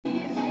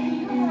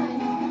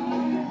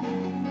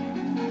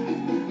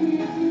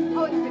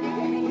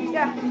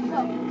Yeah.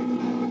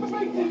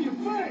 Right in your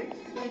face.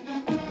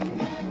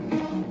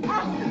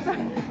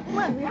 Come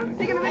on, we're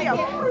taking a video. I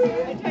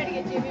tried to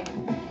get Jimmy.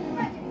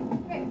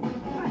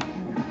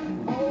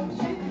 Oh,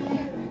 shit.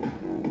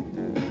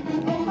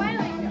 Oh,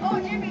 finally. Oh,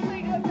 Jimmy, so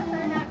you do it for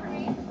her, not for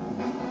me?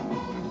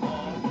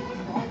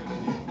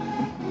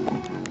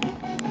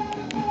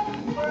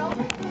 World.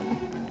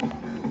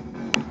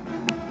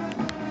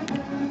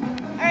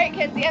 Alright,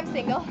 Kenzie, I'm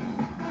single.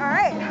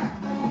 Alright.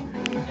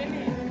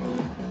 Jimmy,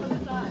 put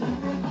this on.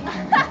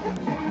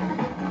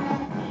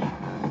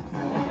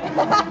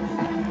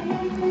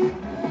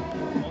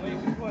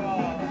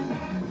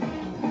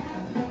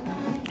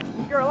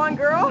 Girl on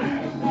girl.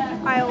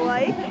 I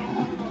like.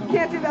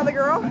 Can't see the other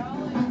girl.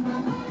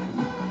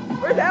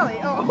 Where's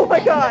Allie? Oh my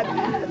god.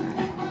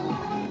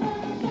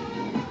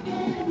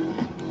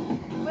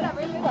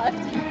 Whatever, they left.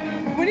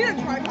 We need a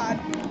tripod.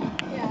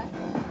 Yeah.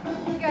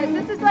 Guys,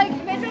 this is like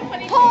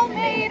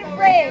homemade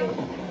rave.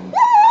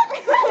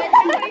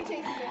 Right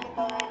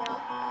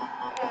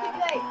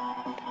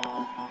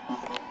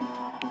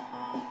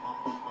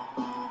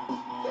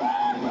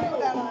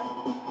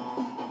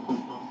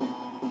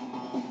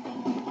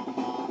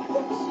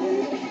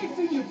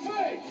in your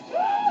face.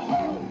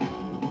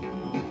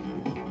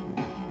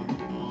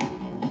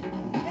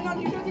 And on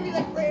YouTube, it's gonna be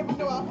like rave with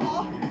no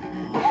alcohol.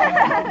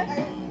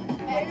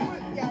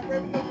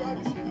 Rave with no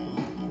drugs.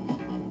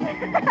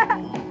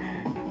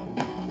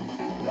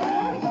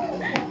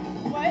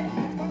 What?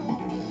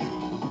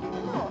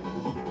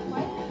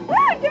 What?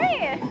 Woo,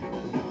 Jimmy!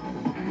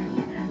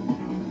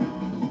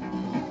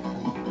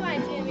 Come on,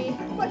 Jimmy.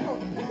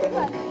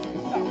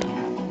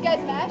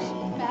 Guys, mash?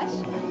 Mash?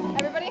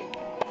 Everybody?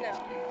 No.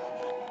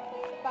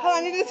 Hold on, I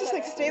need this just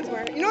like stand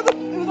somewhere. You know it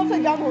was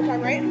upside down the whole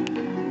time, right?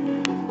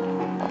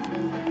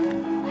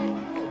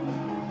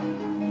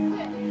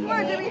 Come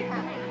on, Jimmy.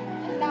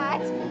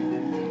 Not.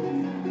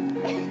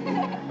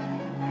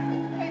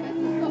 Wait, this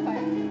is so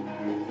fun.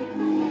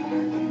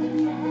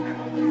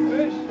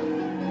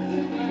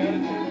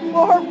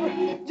 Or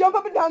jump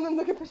up and down and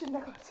look at fishing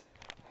necklace.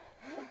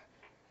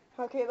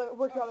 Okay, it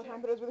worked all the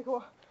time, but it was really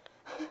cool.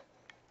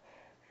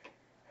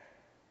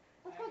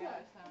 Let's call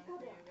Dylan.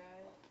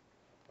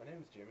 My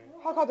name's Jimmy.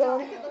 I'll call Dylan.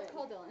 Let's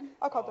call Dylan.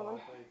 I'll call Dylan. I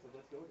thought you said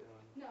let's go,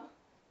 Dylan. No.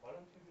 Why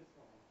don't you just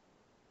go?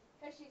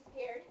 Because she's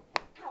scared.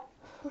 Ow.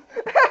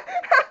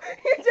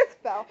 You just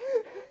fell.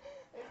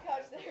 There's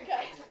couch there,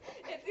 guys.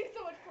 It seems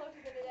so much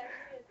closer than it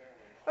actually is.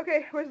 Okay,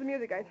 where's the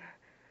music, guys?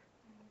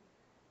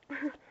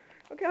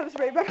 Okay, I'll just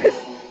ready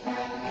breakfast.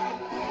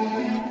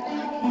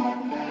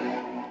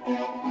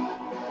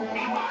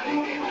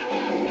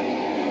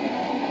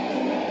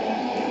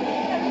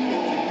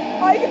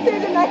 All you can see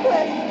is a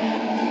necklace.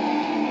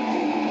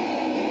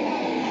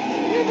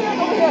 Here's the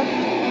over here.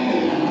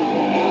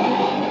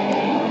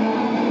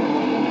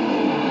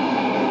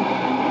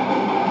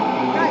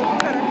 Guys,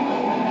 that's better.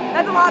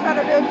 That's a lot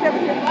better, dude. Over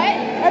here. What?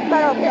 That's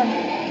better over here.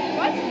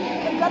 What?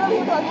 It's better over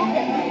here, so I moved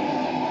it.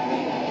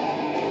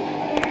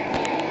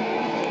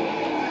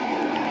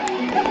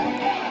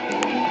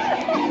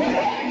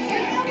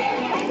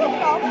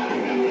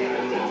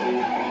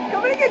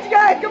 Coming to get you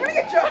guys! Coming to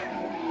get you!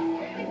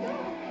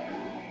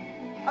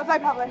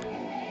 Outside probably.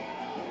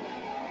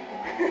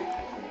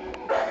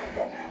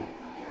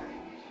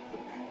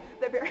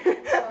 They're here.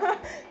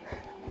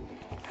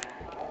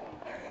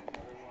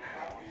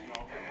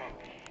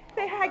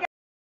 Say hi, guys.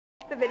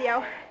 The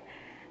video.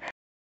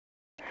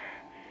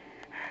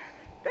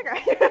 That guy.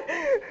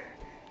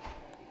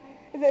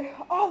 Is it?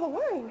 Oh, the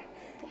wine.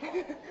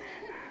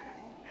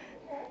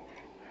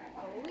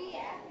 Oh,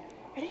 yeah.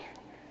 Ready?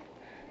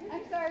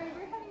 I'm sorry,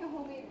 we're having a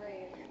homemade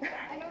rave.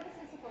 I know this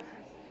is supposed to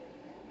be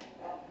secret.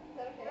 Is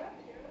that okay?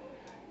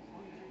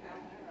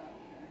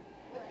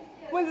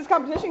 When's this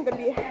competition gonna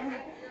be? Huh?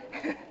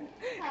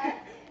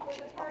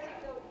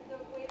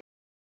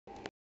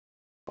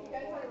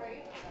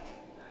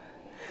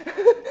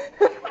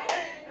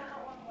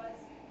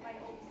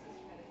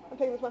 I'm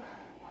taking this one.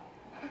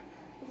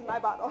 This is my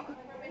bottle.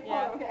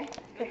 Yeah. Oh, okay.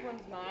 This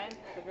one's mine,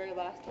 the very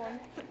last one.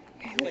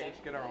 We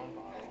each get our own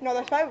bottle. No,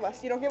 there's 5 of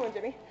us. You don't get one,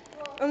 Jimmy.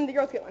 Only the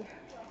girls get one.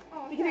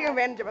 You can take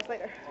advantage of us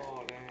later.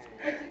 Oh, dang.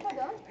 Wait, did you call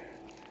Dylan?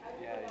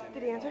 Yeah, you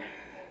Did he answer?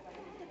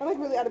 I'm like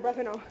really out of breath,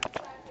 I know.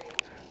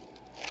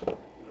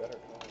 better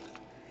call.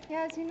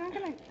 Yeah, is he not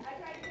gonna...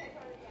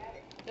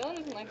 Dylan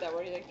isn't like that,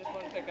 where he like just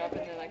won't pick up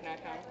and then like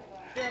not come.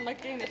 Dude, I'm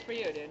like doing this for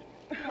you, dude.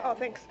 Oh,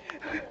 thanks.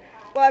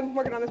 Well, I'm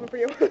working on this one for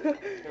you.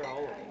 Here,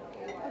 I'll look.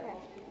 Okay.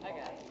 I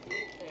got it.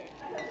 There.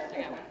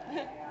 I got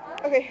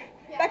one. Okay,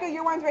 Becca,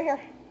 your wine's right here.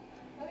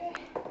 Okay.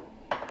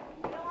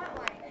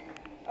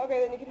 Okay,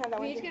 then you can have that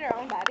one. We each too. get our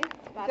own body.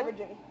 Except for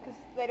Jimmy, because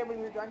later when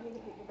we were drunk, he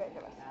could take advantage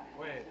of us.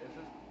 Wait, is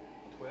this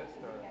twist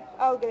or?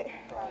 Oh, get it.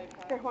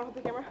 Here, want to hold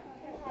the camera?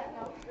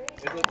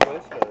 Is it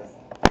twist or?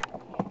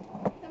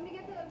 Somebody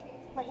get the...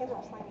 My hands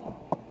are slimy.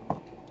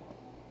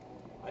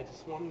 I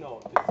just want to know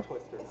if it's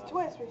twist or It's not.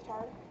 twist,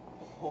 retard.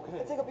 Okay.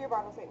 It's like a beer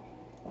bottle thing.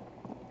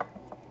 My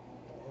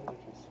hands are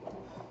too sweaty.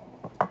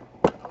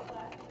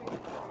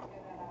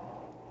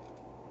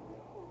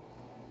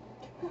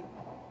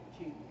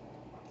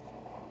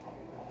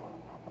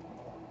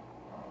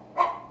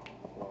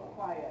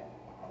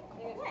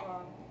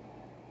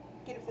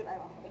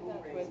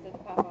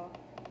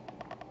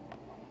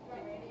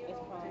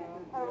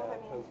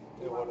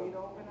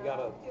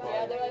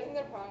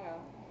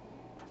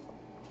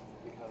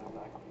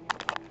 Okay.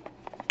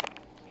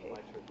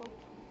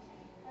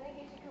 I think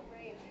you should come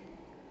rave.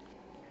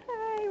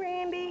 Hi,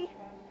 Randy.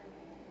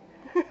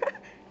 We're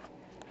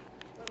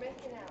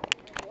missing out.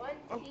 There's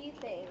one key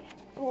thing.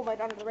 We'll bite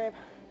down to the rib.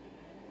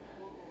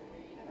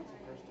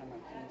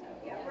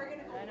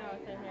 I know,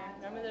 it's in here.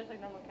 Remember there's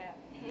like normal cat.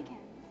 Hey, Ken.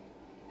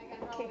 Like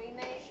on Halloween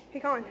night. Hey,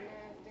 Colin.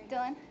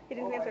 Dylan. He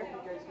didn't answer.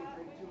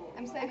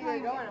 I'm saying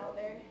calling going out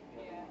there.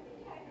 Yeah.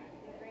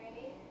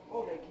 Granny.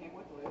 Oh, they came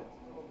with lids.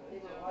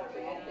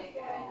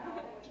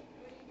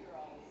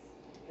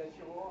 Guess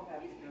you'll all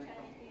have to drink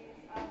them.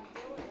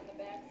 Dylan in the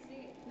back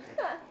seat.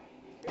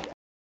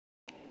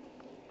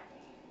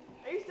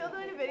 Are you still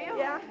doing a video?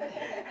 Yeah.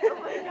 Oh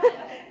my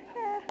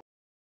god.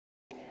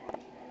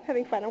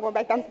 Having fun. I'm going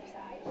back down.